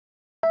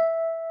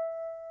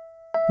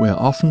We're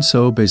often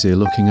so busy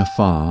looking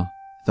afar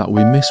that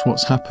we miss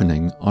what's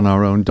happening on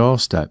our own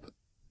doorstep.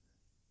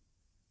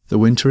 The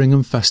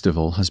Winteringham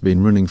Festival has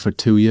been running for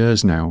 2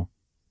 years now,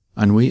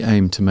 and we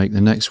aim to make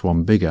the next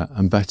one bigger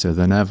and better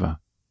than ever.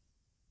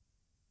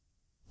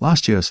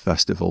 Last year's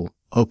festival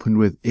opened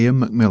with Ian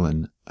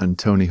Macmillan and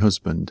Tony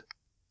Husband.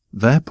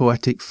 Their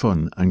poetic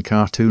fun and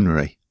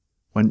cartoonery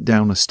went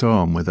down a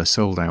storm with a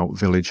sold-out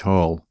village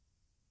hall.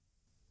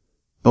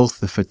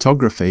 Both the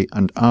photography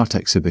and art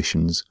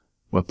exhibitions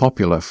were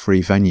popular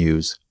free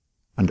venues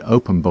and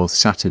open both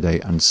Saturday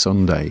and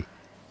Sunday.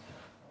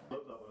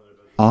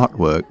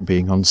 Artwork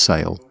being on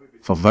sale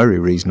for very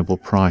reasonable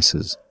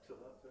prices.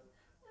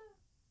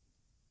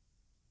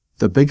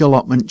 The Big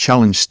Allotment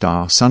Challenge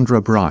star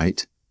Sandra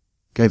Bright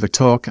gave a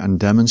talk and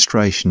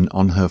demonstration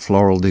on her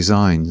floral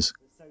designs.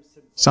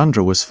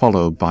 Sandra was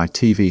followed by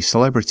TV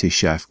celebrity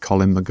chef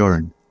Colin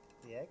McGurran.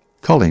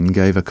 Colin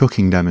gave a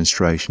cooking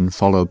demonstration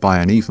followed by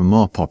an even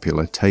more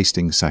popular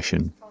tasting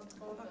session.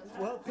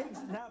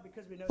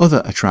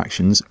 Other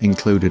attractions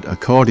included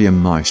accordion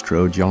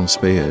maestro John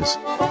Spears,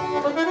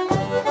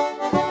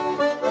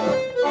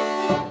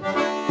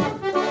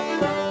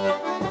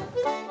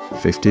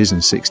 '50s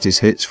and '60s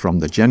hits from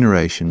the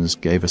generations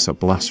gave us a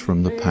blast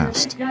from the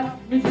past.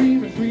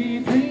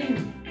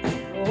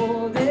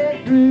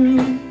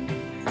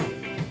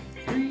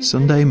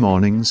 Sunday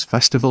morning's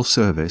festival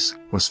service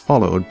was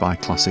followed by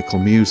classical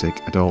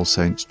music at All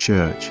Saints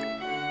Church,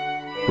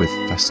 with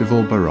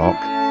Festival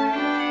Baroque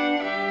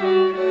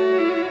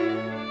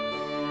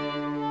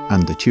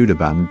and the Tudor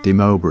band De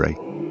Mowbray,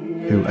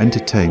 who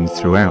entertained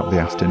throughout the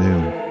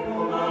afternoon.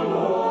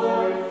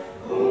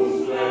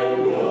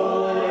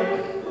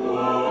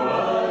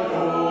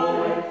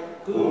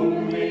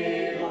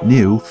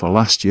 New for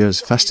last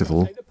year's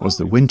festival was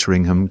the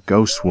Winteringham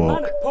Ghost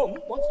Walk.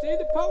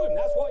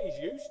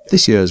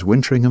 This year's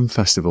Winteringham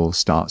Festival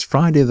starts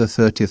Friday the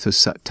 30th of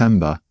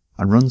September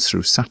and runs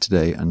through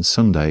Saturday and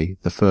Sunday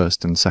the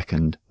 1st and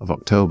 2nd of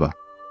October.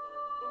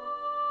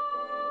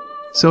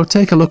 So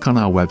take a look on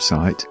our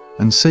website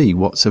and see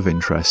what's of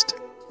interest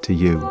to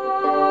you.